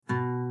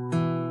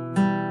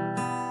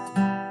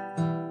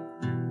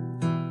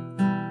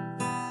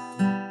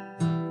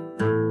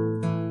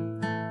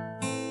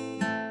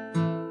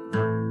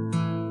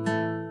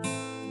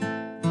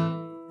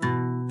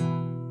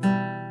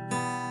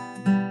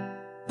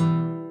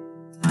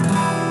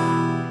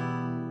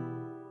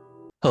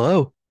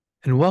Hello,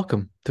 and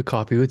welcome to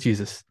Coffee with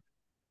Jesus.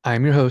 I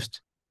am your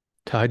host,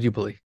 Todd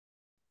Ubeli.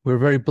 We're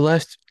very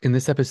blessed in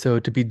this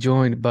episode to be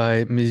joined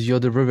by Ms.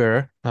 Yoda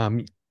Rivera.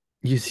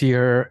 You see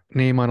her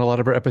name on a lot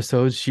of our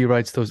episodes. She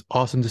writes those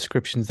awesome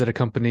descriptions that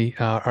accompany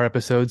our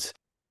episodes.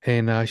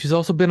 And she's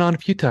also been on a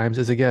few times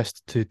as a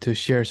guest to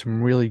share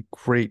some really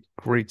great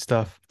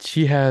stuff.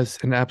 She has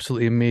an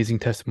absolutely amazing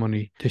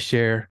testimony to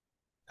share.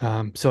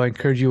 So I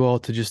encourage you all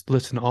to just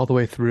listen all the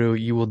way through.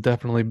 You will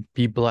definitely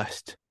be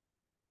blessed.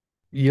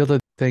 Yilda,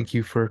 thank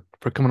you for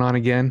coming on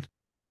again.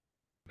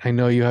 I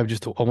know you have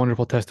just a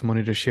wonderful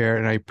testimony to share,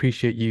 and I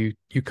appreciate you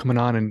coming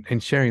on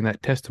and sharing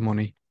that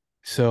testimony.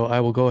 So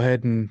I will go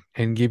ahead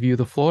and give you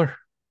the floor.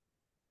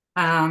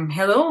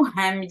 Hello,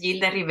 I'm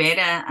Gilda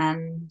Rivera.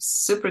 I'm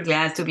super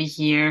glad to be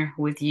here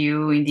with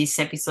you in this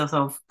episode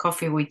of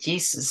Coffee with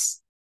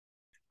Jesus.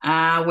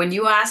 When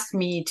you asked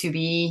me to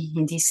be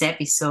in this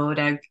episode,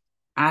 I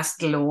asked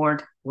the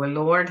Lord, well,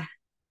 Lord,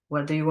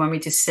 what do you want me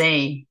to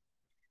say?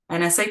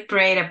 And as I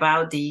prayed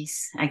about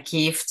this, a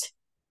gift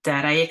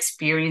that I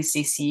experienced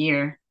this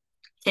year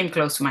came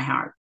close to my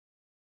heart.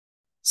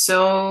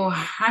 So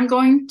I'm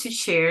going to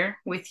share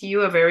with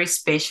you a very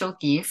special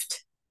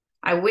gift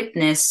I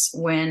witnessed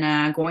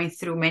when going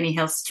through many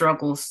health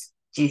struggles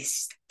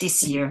this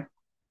year,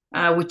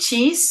 which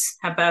is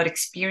about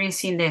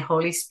experiencing the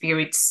Holy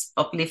Spirit's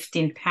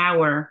uplifting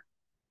power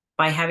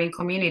by having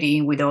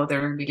community with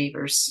other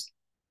believers.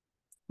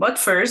 But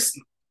first,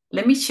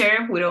 let me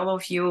share with all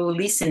of you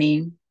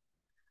listening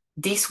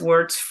these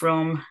words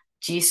from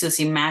Jesus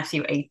in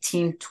Matthew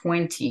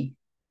 18:20.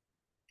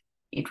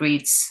 It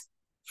reads,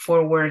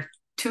 "For where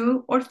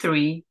two or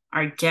three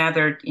are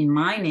gathered in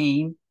my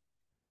name,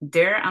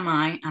 there am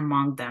I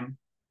among them."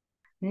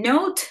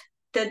 Note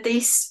that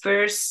this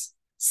verse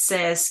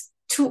says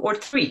two or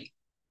three.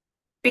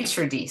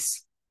 Picture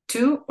this,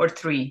 two or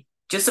three,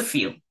 just a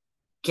few,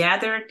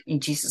 gathered in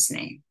Jesus'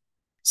 name.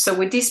 So,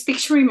 with this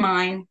picture in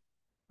mind,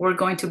 we're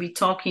going to be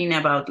talking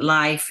about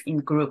life in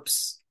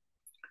groups.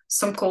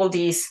 Some call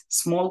these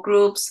small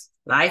groups,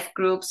 life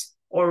groups,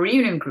 or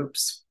reunion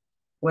groups.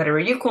 Whatever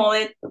you call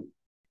it,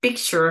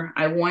 picture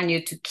I want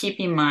you to keep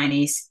in mind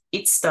is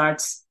it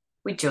starts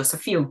with just a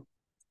few.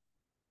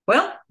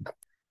 Well,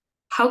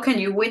 how can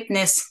you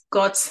witness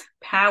God's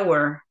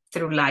power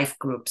through life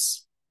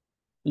groups?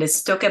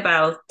 Let's talk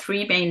about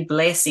three main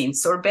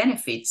blessings or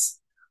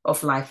benefits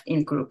of life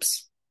in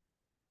groups.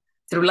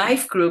 Through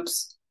life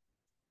groups,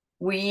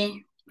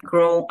 we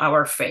grow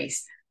our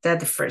faith.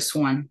 That's the first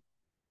one.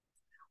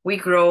 We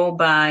grow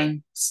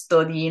by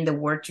studying the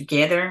word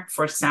together.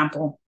 For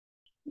example,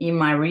 in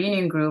my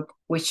reunion group,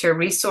 we share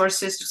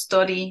resources to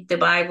study the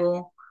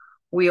Bible.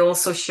 We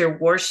also share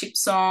worship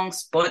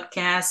songs,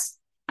 podcasts,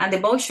 and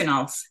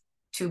devotionals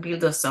to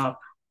build us up.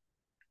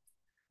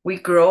 We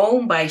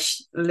grow by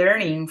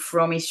learning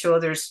from each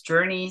other's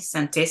journeys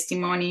and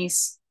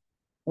testimonies.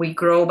 We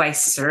grow by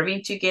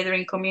serving together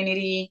in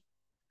community.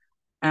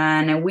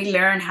 And we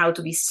learn how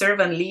to be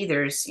servant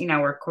leaders in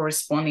our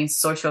corresponding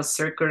social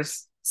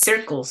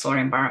circles or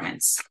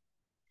environments.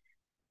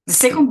 The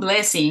second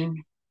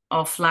blessing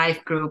of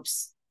life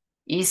groups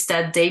is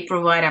that they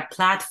provide a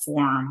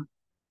platform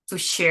to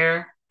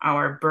share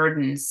our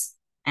burdens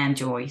and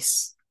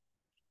joys.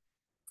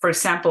 For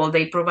example,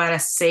 they provide a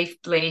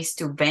safe place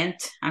to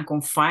vent and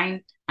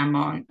confide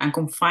among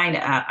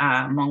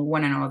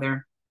one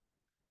another.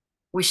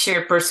 We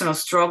share personal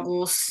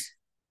struggles,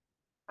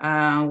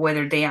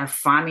 whether they are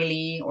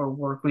family or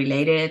work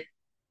related,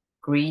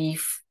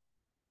 grief.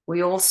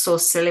 We also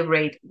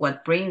celebrate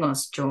what brings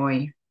us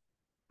joy.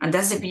 And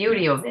that's the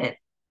beauty of it.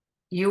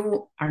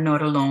 You are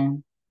not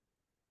alone.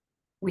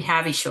 We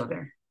have each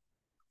other.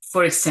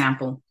 For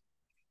example,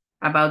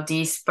 about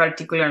this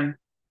particular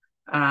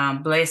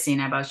blessing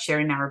about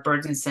sharing our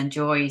burdens and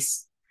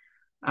joys.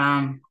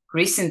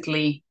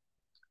 Recently,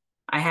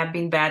 I have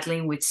been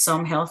battling with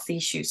some health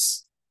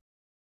issues.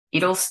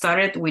 It all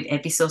started with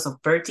episodes of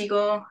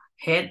vertigo,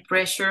 head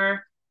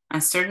pressure,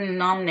 and certain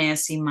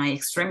numbness in my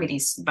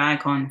extremities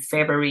back on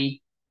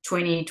February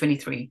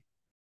 2023.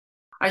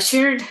 I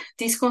shared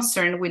this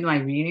concern with my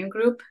reunion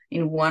group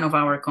in one of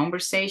our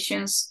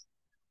conversations,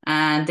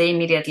 and they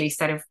immediately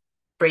started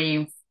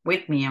praying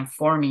with me and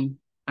for me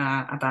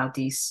about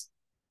this.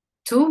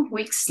 2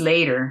 weeks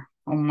later,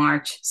 on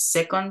March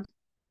 2nd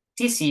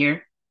this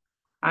year,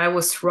 I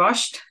was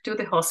rushed to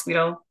the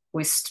hospital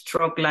with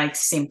stroke-like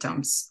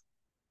symptoms.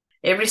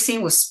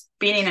 Everything was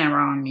spinning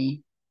around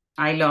me.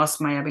 I lost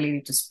my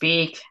ability to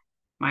speak.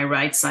 My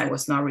right side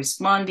was not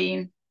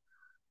responding.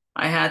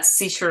 I had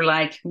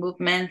seizure-like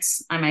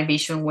movements and my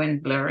vision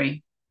went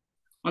blurry.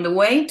 On the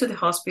way to the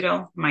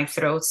hospital, my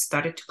throat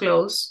started to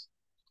close.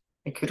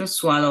 I couldn't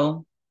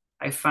swallow.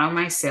 I found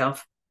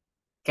myself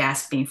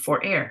gasping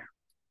for air.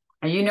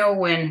 And you know,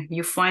 when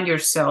you find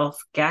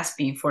yourself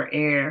gasping for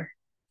air,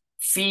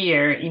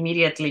 fear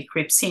immediately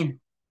creeps in.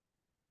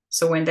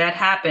 So when that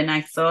happened, I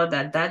thought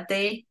that that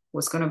day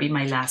was going to be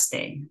my last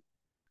day.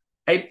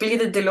 I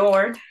pleaded the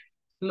Lord,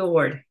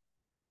 Lord,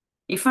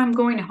 if I'm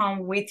going home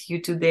with you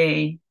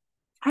today,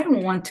 I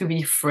don't want to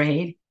be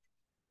afraid.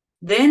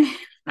 Then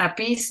A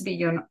peace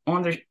beyond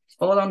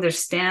all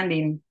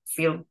understanding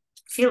filled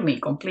me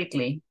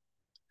completely.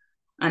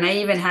 And I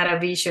even had a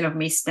vision of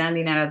me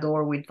standing at a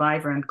door with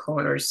vibrant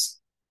colors.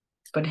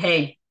 But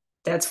hey,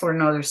 that's for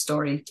another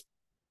story.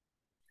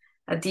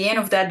 At the end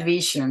of that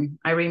vision,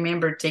 I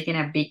remember taking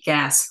a big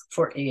gasp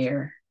for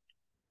air.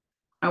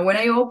 And when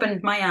I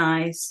opened my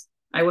eyes,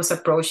 I was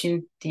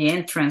approaching the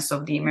entrance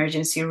of the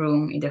emergency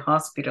room in the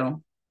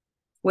hospital.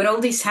 When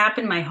all this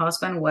happened, my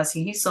husband was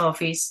in his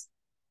office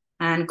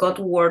and got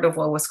word of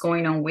what was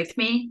going on with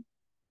me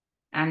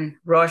and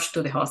rushed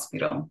to the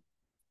hospital.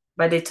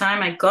 By the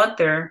time I got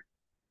there,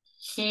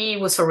 he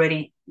was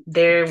already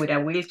there with a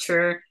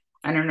wheelchair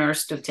and a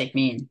nurse to take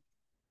me in.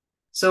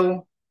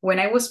 So when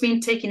I was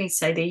being taken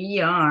inside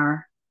the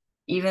ER,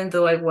 even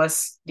though I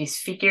was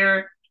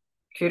disfigured,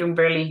 could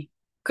barely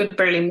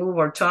move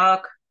or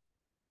talk,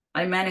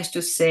 I managed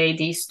to say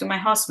this to my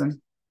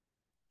husband: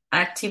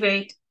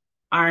 activate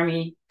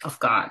Army of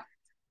God.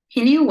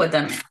 He knew what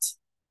that meant.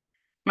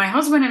 My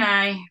husband and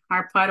I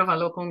are part of a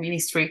local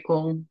ministry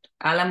called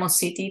Alamo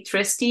City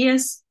 3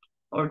 Días,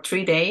 or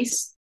 3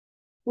 days,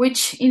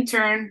 which in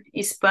turn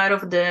is part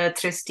of the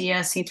 3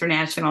 Días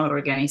International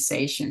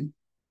Organization.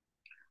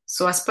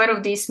 So as part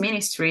of this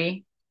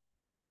ministry,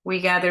 we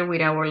gather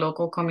with our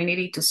local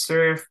community to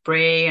serve,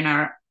 pray, and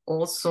are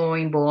also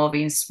involved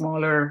in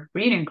smaller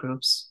reading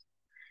groups.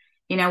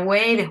 In a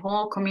way, the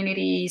whole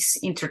community is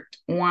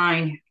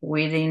intertwined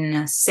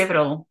within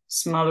several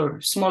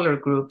smaller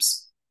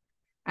groups.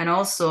 And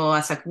also,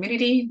 as a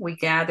community, we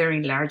gather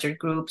in larger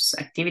groups,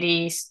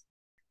 activities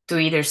to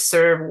either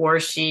serve,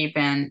 worship,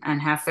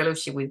 and have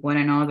fellowship with one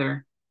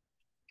another.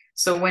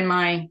 So when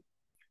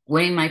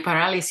in my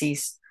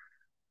paralysis,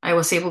 I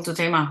was able to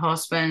tell my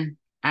husband,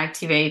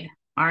 activate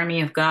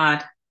Army of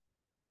God,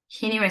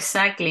 he knew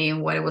exactly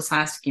what I was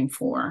asking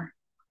for.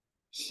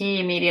 He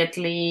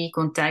immediately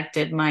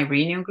contacted my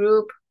reunion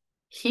group,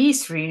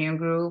 his reunion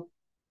group,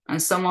 and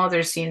some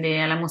others in the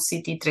Alamo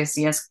City 3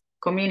 Días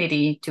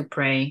community to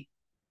pray.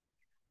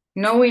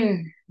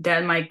 Knowing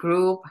that my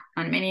group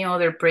and many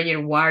other prayer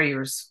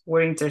warriors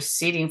were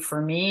interceding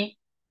for me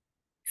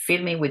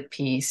filled me with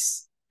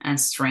peace and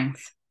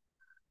strength.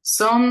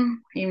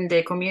 Some in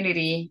the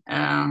community,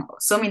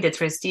 some in the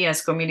 3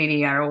 Días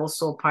community are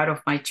also part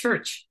of my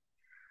church.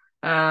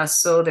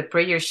 So the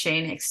prayer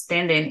chain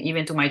extended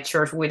even to my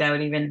church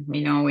without even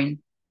me knowing.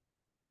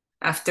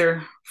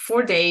 After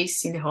 4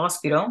 days in the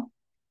hospital,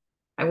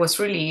 I was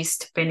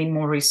released pending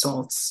more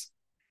results.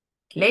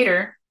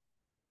 Later,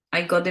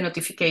 I got the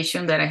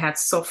notification that I had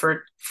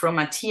suffered from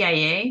a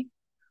TIA,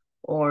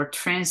 or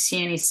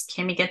transient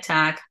ischemic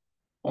attack,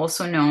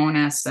 also known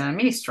as a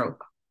mini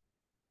stroke.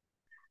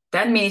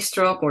 That mini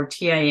stroke, or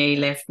TIA,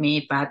 left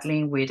me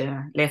battling with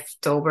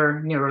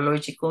leftover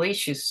neurological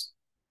issues.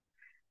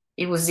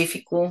 It was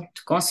difficult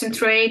to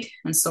concentrate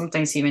and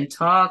sometimes even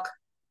talk.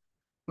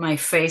 My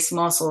face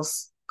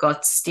muscles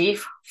got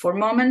stiff for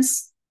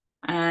moments,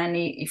 and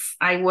if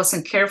I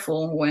wasn't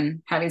careful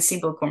when having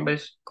simple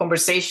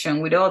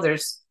conversation with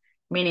others,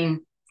 meaning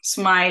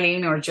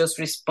smiling or just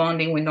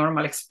responding with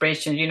normal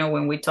expression,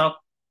 when we talk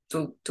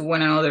to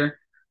one another,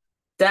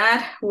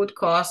 that would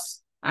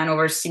cause an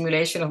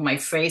overstimulation of my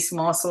face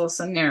muscles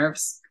and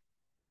nerves,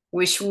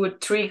 which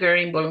would trigger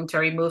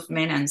involuntary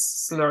movement and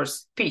slurred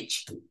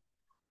speech.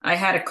 I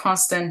had a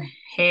constant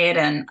head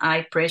and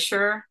eye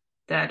pressure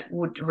that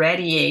would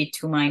radiate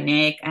to my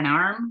neck and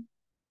arm,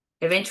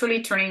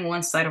 eventually turning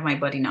one side of my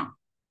body numb.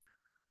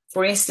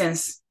 For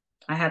instance,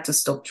 I had to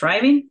stop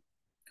driving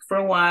for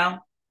a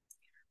while.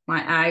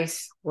 My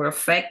eyes were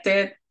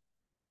affected.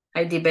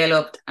 I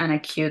developed an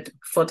acute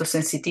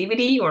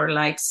photosensitivity or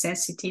light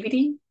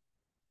sensitivity.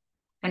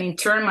 And in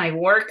turn, my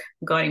work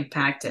got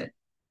impacted.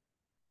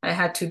 I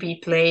had to be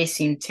placed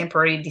in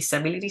temporary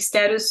disability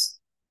status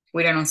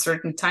with an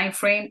uncertain time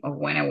frame of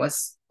when I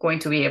was going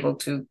to be able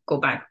to go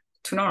back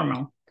to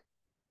normal.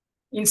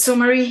 In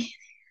summary,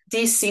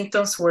 these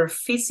symptoms were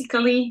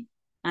physically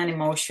and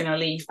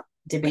emotionally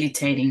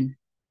debilitating.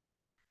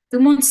 2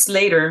 months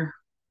later,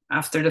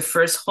 after the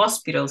first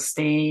hospital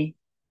stay,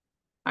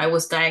 I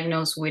was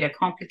diagnosed with a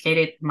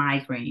complicated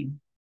migraine.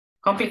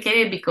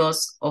 Complicated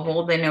because of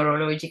all the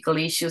neurological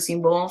issues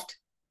involved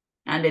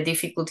and the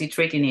difficulty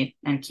treating it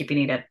and keeping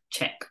it at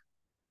check.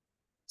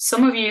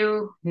 Some of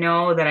you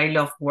know that I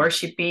love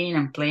worshiping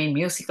and playing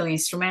musical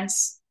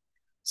instruments.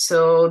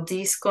 So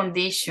this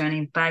condition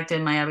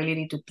impacted my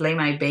ability to play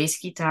my bass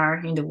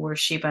guitar in the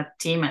worship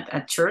team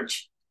at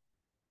church.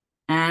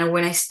 And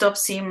when I stopped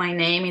seeing my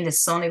name in the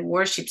Sunday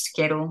worship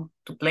schedule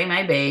to play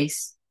my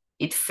bass,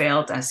 it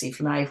felt as if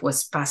life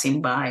was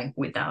passing by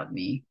without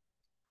me.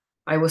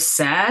 I was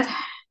sad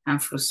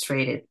and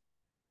frustrated,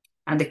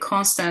 and the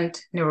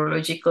constant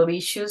neurological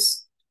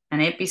issues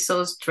and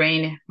episodes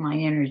drained my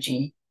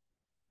energy.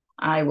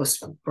 I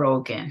was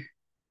broken.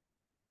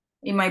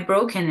 In my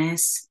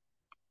brokenness,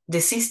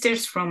 the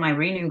sisters from my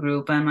reading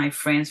group and my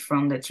friends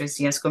from the 3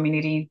 Días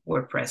community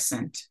were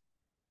present.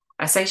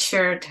 As I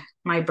shared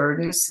my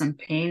burdens and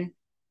pain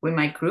with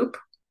my group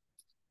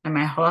and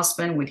my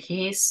husband with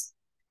his,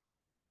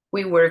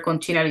 we were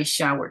continually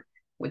showered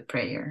with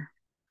prayer.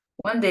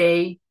 One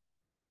day,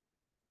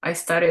 I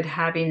started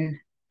having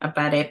a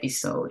bad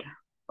episode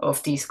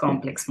of this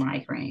complex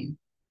migraine.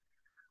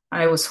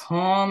 I was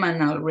home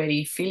and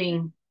already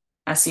feeling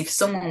as if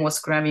someone was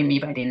grabbing me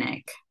by the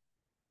neck.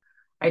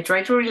 I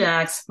tried to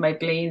relax by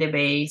playing the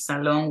bass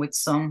along with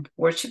some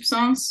worship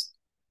songs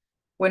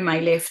when my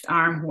left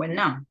arm went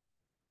numb,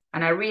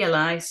 and I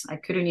realized I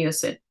couldn't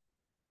use it.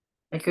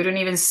 I couldn't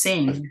even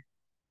sing.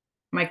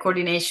 My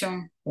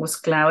coordination was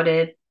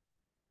clouded.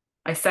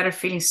 I started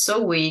feeling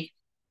so weak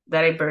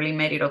that I barely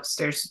made it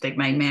upstairs to take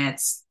my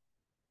meds.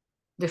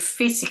 The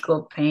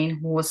physical pain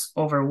was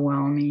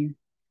overwhelming.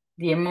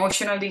 The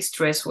emotional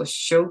distress was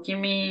choking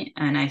me,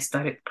 and I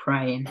started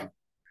crying.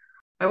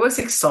 I was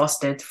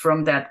exhausted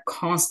from that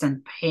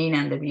constant pain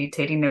and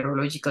debilitating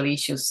neurological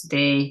issues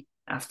day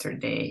after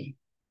day.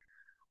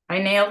 I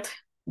knelt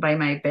by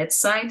my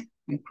bedside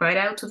and cried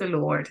out to the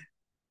Lord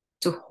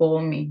to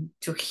hold me,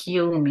 to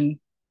heal me,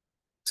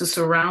 to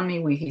surround me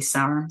with his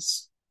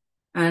arms.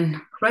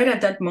 And right at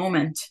that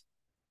moment,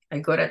 I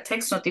got a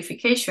text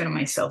notification on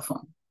my cell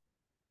phone.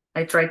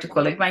 I tried to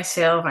collect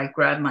myself. I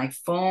grabbed my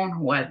phone,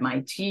 wiped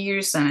my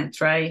tears, and I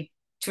tried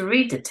to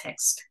read the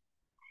text.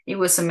 It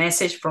was a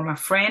message from a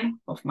friend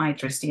of my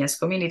Tres Dias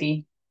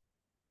community,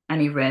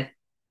 and it read,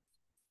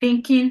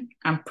 "Thinking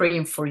and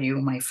praying for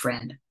you, my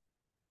friend.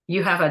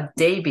 You have a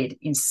David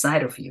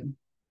inside of you.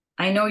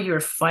 I know you're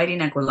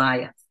fighting a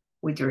Goliath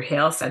with your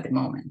health at the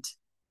moment.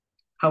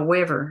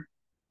 However,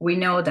 we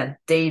know that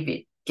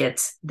David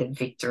gets the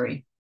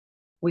victory.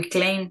 We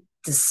claim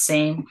the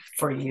same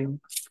for you."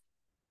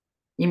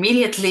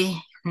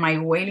 Immediately, my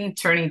wailing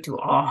turned into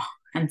awe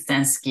and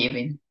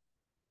thanksgiving.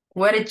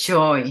 What a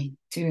joy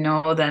to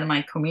know that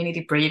my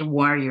community prayer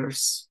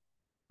warriors,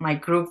 my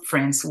group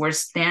friends, were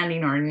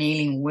standing or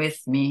kneeling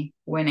with me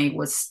when it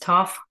was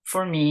tough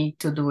for me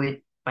to do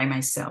it by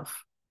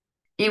myself.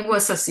 It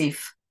was as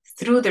if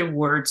through their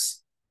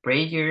words,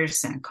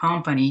 prayers, and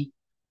company,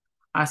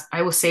 as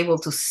I was able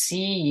to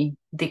see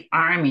the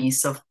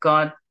armies of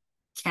God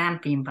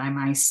camping by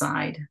my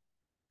side.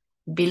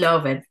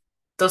 Beloved,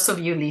 those of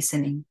you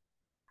listening,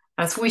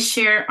 as we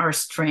share our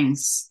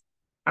strengths,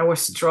 our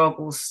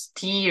struggles,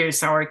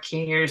 tears, our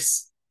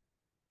cares,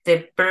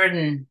 the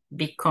burden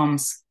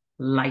becomes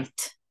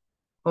light.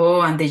 Oh,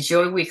 and the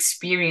joy we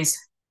experience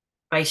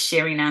by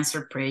sharing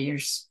answered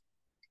prayers.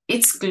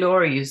 It's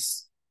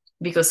glorious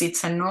because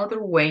it's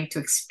another way to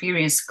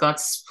experience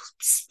God's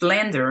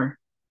splendor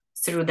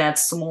through that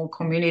small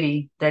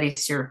community that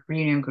is your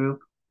reunion group.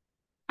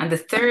 And the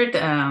third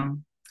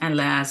and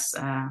last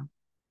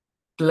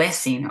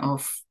blessing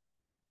of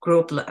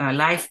group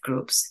life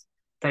groups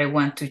that I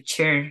want to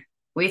share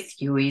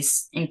with you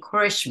is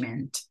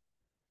encouragement.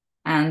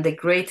 And the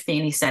great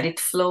thing is that it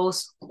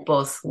flows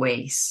both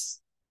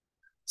ways.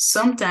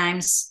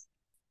 Sometimes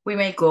we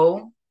may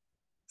go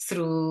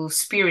through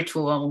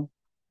spiritual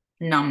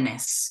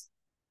numbness.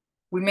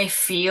 We may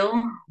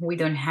feel we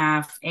don't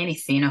have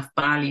anything of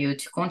value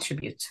to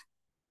contribute.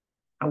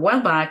 A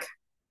while back,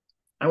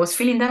 I was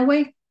feeling that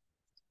way.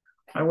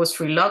 I was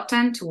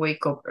reluctant to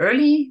wake up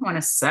early on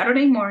a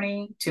Saturday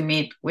morning to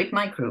meet with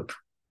my group.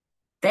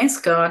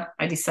 Thanks God,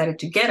 I decided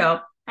to get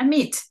up and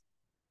meet.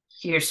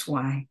 Here's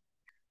why.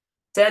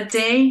 That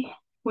day,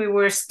 we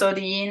were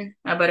studying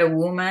about a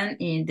woman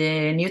in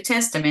the New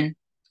Testament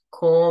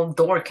called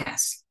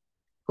Dorcas.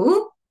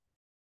 Who?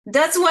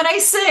 That's what I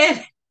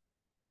said.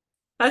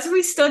 As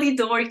we studied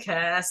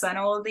Dorcas and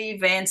all the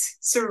events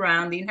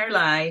surrounding her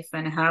life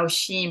and how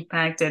she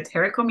impacted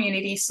her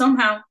community,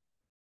 somehow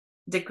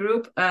the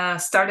group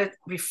started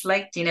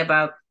reflecting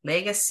about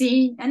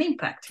legacy and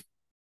impact.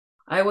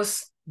 I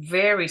was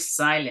very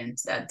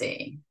silent that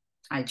day.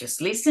 I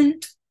just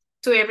listened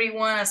to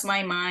everyone as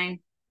my mind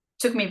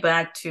took me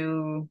back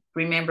to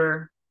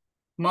remember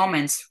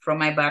moments from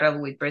my battle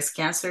with breast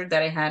cancer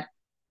that I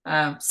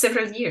had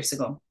several years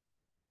ago.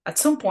 At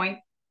some point,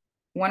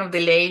 one of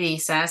the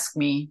ladies asked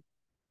me,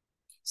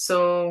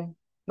 "So,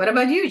 what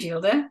about you,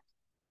 Gilda?"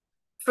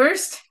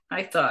 First,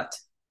 I thought,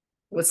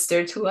 what's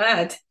there to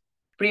add?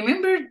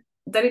 Remember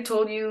that I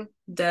told you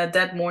that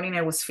that morning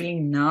I was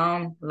feeling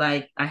numb,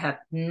 like I had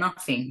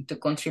nothing to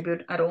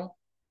contribute at all?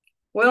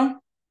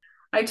 Well,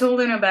 I told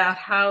them about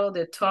how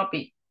the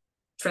topic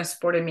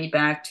transported me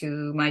back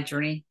to my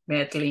journey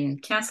battling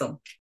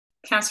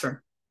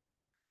cancer.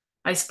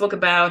 I spoke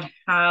about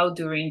how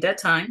during that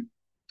time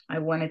I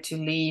wanted to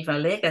leave a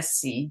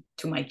legacy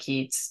to my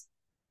kids,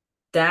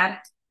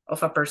 that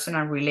of a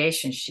personal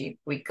relationship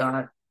with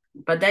God.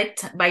 But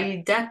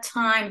by that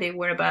time, they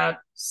were about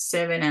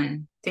 7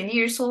 and 10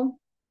 years old.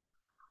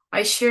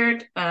 I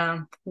shared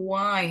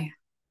why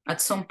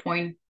at some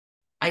point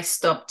I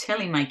stopped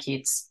telling my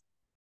kids,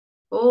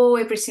 "Oh,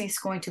 everything is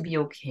going to be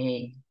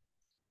okay."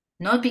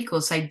 Not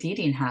because I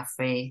didn't have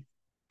faith,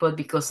 but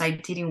because I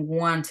didn't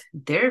want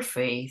their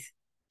faith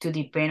to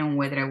depend on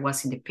whether I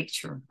was in the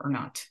picture or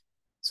not.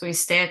 So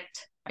instead,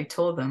 I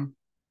told them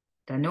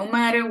that no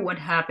matter what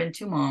happened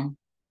to mom,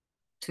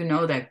 to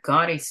know that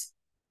God is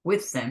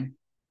with them,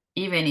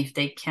 even if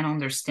they can't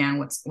understand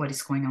what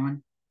is going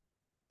on.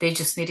 They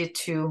just needed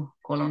to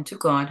call on to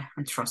God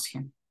and trust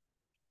Him.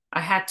 I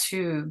had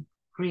to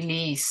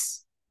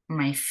release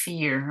my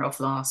fear of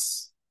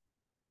loss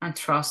and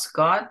trust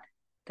God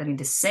that in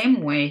the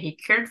same way He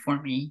cared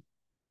for me,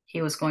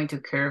 He was going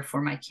to care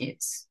for my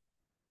kids.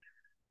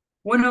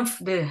 One of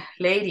the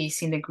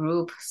ladies in the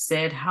group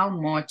said how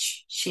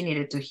much she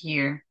needed to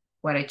hear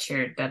what I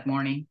shared that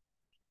morning.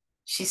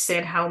 She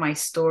said how my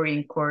story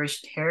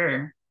encouraged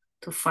her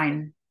to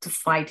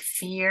fight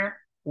fear,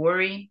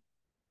 worry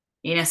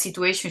in a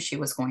situation she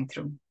was going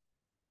through.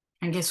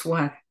 And guess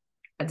what?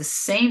 At the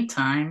same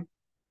time,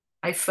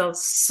 I felt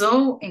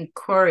so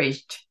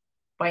encouraged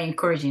by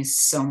encouraging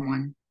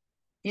someone.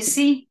 You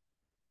see,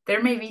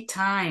 there may be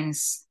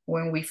times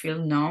when we feel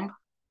numb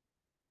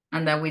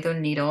and that we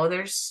don't need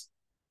others,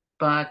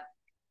 but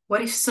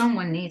what if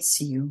someone needs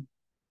you?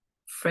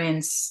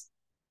 Friends,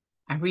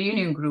 a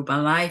reunion group, a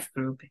life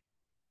group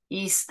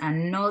is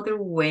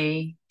another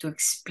way to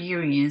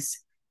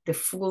experience the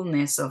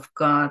fullness of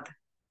God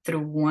through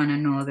one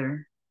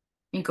another.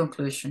 In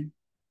conclusion,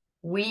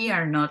 we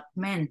are not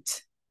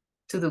meant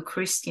to do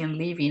Christian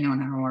living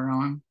on our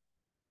own.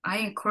 I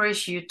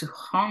encourage you to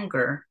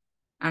hunger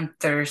and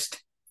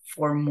thirst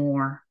for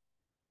more.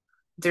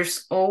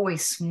 There's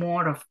always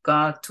more of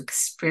God to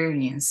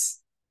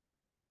experience.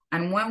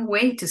 And one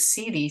way to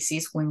see this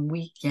is when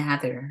we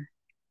gather.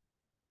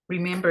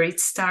 Remember, it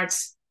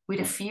starts with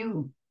a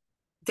few.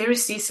 There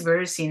is this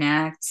verse in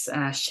Acts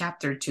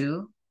chapter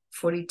 2,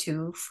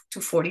 42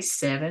 to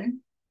 47,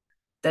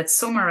 that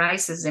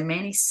summarizes the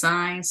many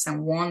signs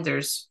and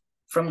wonders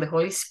from the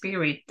Holy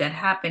Spirit that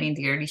happened in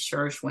the early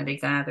church when they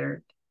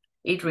gathered.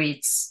 It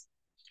reads,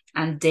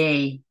 and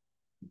they,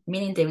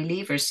 meaning the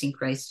believers in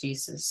Christ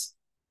Jesus,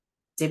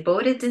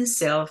 devoted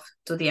themselves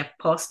to the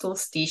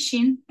apostles'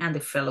 teaching and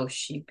the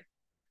fellowship,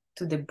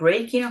 to the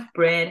breaking of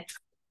bread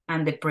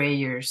and the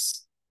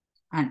prayers.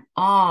 And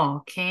awe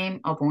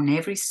came upon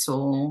every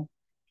soul,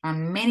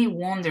 and many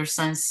wonders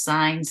and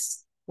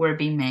signs were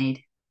being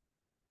made.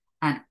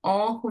 And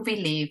all who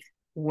believed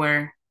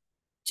were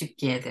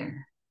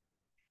together.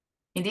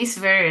 In this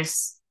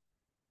verse,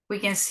 we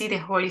can see the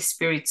Holy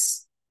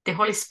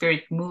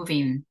Spirit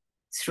moving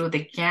through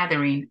the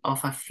gathering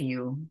of a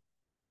few.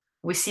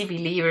 We see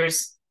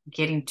believers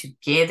getting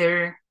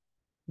together,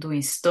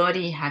 doing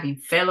study, having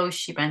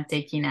fellowship, and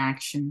taking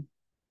action.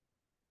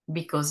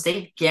 Because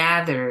they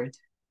gathered,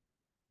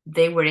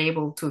 they were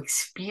able to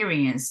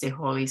experience the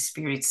Holy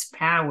Spirit's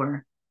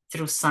power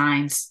through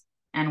signs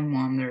and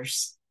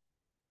wonders.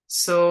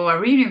 So a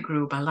reading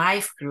group, a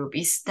life group,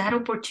 is that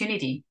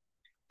opportunity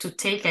to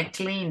take a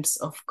glimpse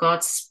of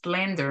God's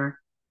splendor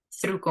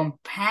through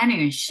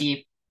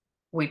companionship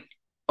with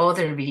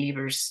other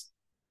believers.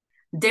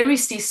 There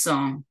is this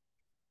song,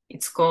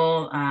 it's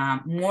called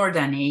More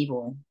Than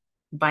Able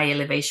by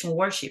Elevation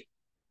Worship.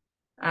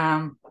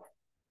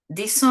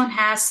 This song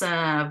has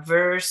a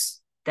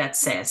verse that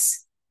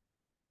says,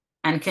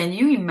 and can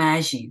you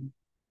imagine,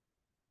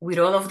 with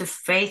all of the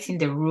faith in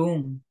the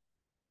room,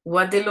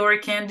 what the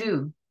Lord can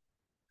do?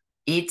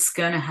 It's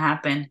gonna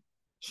happen.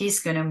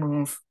 He's gonna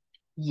move.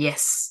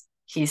 Yes,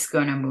 He's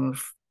gonna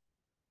move.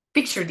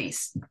 Picture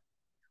this,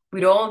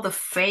 with all the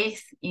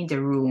faith in the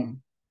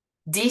room,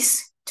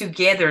 this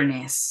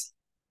togetherness,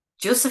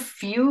 just a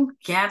few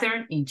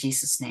gathered in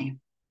Jesus' name.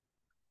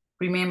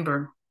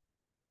 Remember,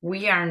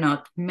 we are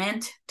not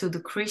meant to do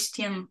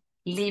Christian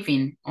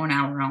living on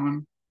our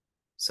own.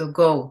 So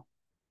go,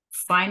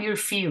 find your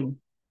few,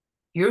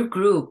 your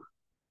group,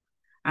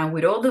 and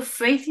with all the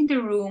faith in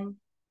the room,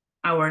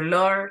 our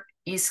Lord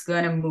is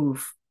gonna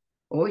move.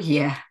 Oh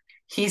yeah,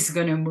 He's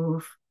gonna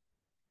move.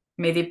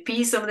 May the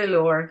peace of the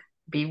Lord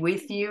be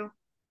with you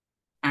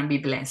and be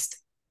blessed.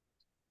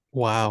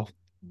 Wow.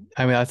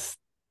 I mean, that's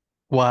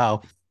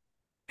wow.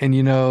 And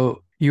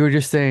you were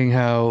just saying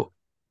how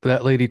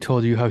that lady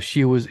told you how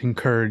she was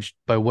encouraged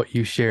by what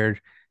you shared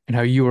and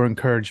how you were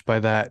encouraged by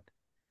that.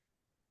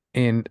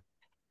 And,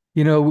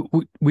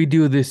 we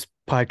do this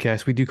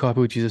podcast, we do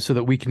Coffee with Jesus so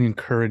that we can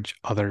encourage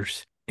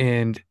others.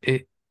 And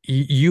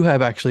you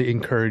have actually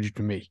encouraged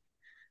me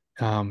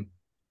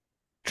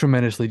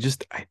tremendously.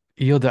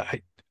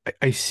 Yilda,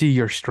 I see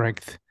your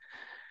strength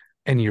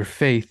and your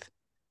faith,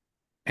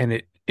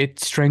 and it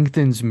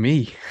strengthens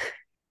me.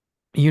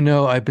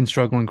 I've been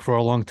struggling for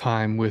a long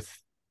time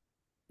with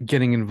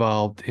getting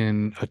involved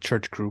in a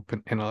church group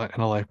and in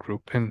a life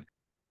group. And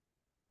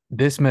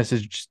this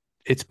message,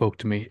 it spoke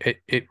to me.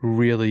 It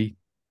really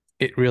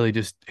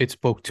just, it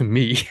spoke to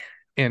me.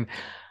 And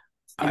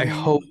I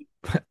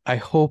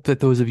hope that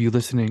those of you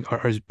listening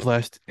are as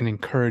blessed and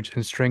encouraged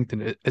and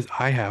strengthened as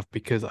I have,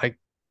 because I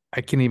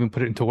can't even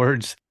put it into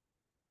words.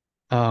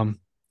 Paul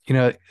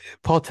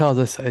tells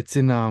us, it's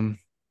in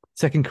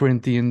 2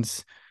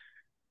 Corinthians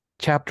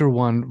chapter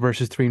 1,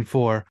 verses 3 and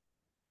 4.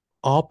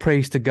 All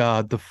praise to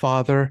God, the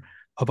Father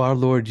of our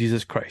Lord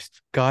Jesus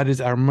Christ. God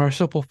is our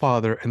merciful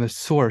Father and the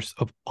source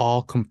of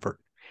all comfort.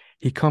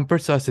 He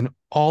comforts us in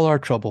all our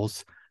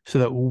troubles so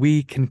that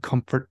we can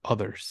comfort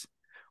others.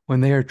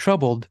 When they are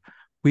troubled,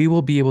 we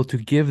will be able to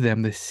give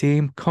them the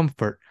same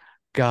comfort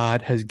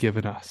God has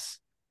given us.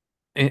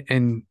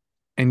 and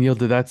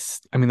Yilda,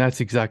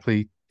 that's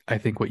exactly, I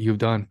think, what you've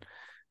done.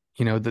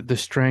 The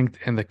strength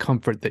and the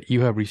comfort that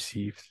you have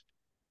received.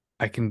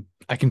 I can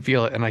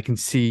feel it, and I can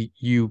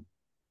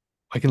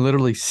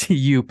literally see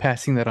you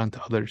passing that on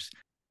to others.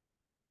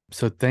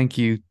 So thank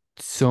you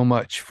so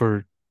much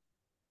for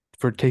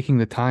taking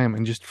the time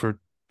and just for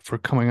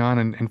coming on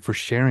and for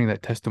sharing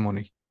that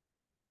testimony.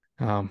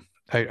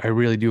 I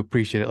really do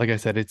appreciate it. Like I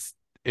said,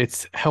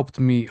 it's helped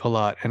me a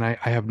lot, and I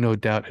have no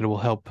doubt it will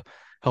help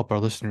our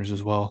listeners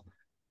as well.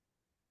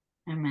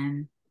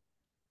 Amen.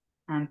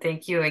 And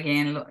thank you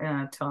again,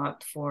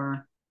 Todd,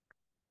 for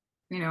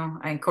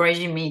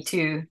encouraging me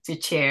to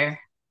share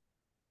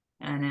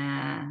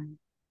and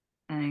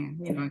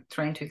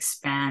trying to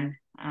expand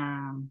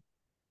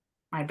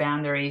my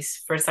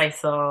boundaries. First, I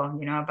thought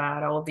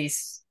about all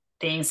these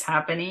things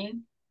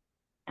happening,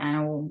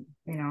 and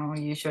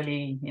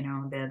usually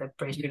the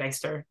pressure I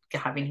start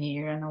having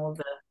here and all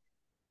the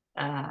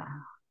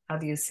how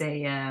do you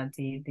say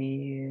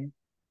the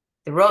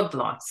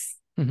roadblocks.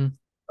 Hmm.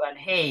 But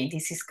hey,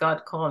 this is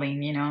God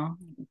calling,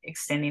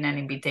 extending an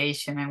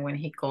invitation. And when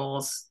He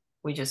calls,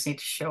 we just need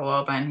to show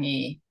up and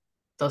He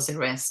does the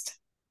rest.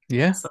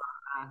 Yeah. So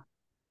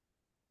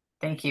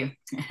thank you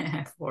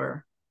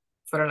for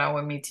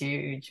allowing me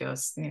to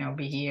just,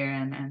 be here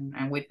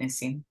and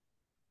witnessing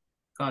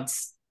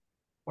God's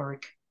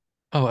work.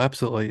 Oh,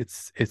 absolutely.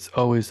 It's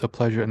always a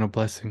pleasure and a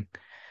blessing.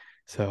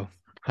 So,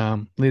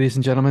 ladies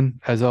and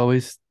gentlemen, as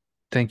always,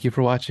 thank you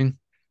for watching.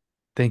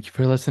 Thank you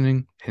for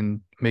listening,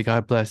 and may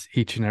God bless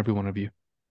each and every one of you.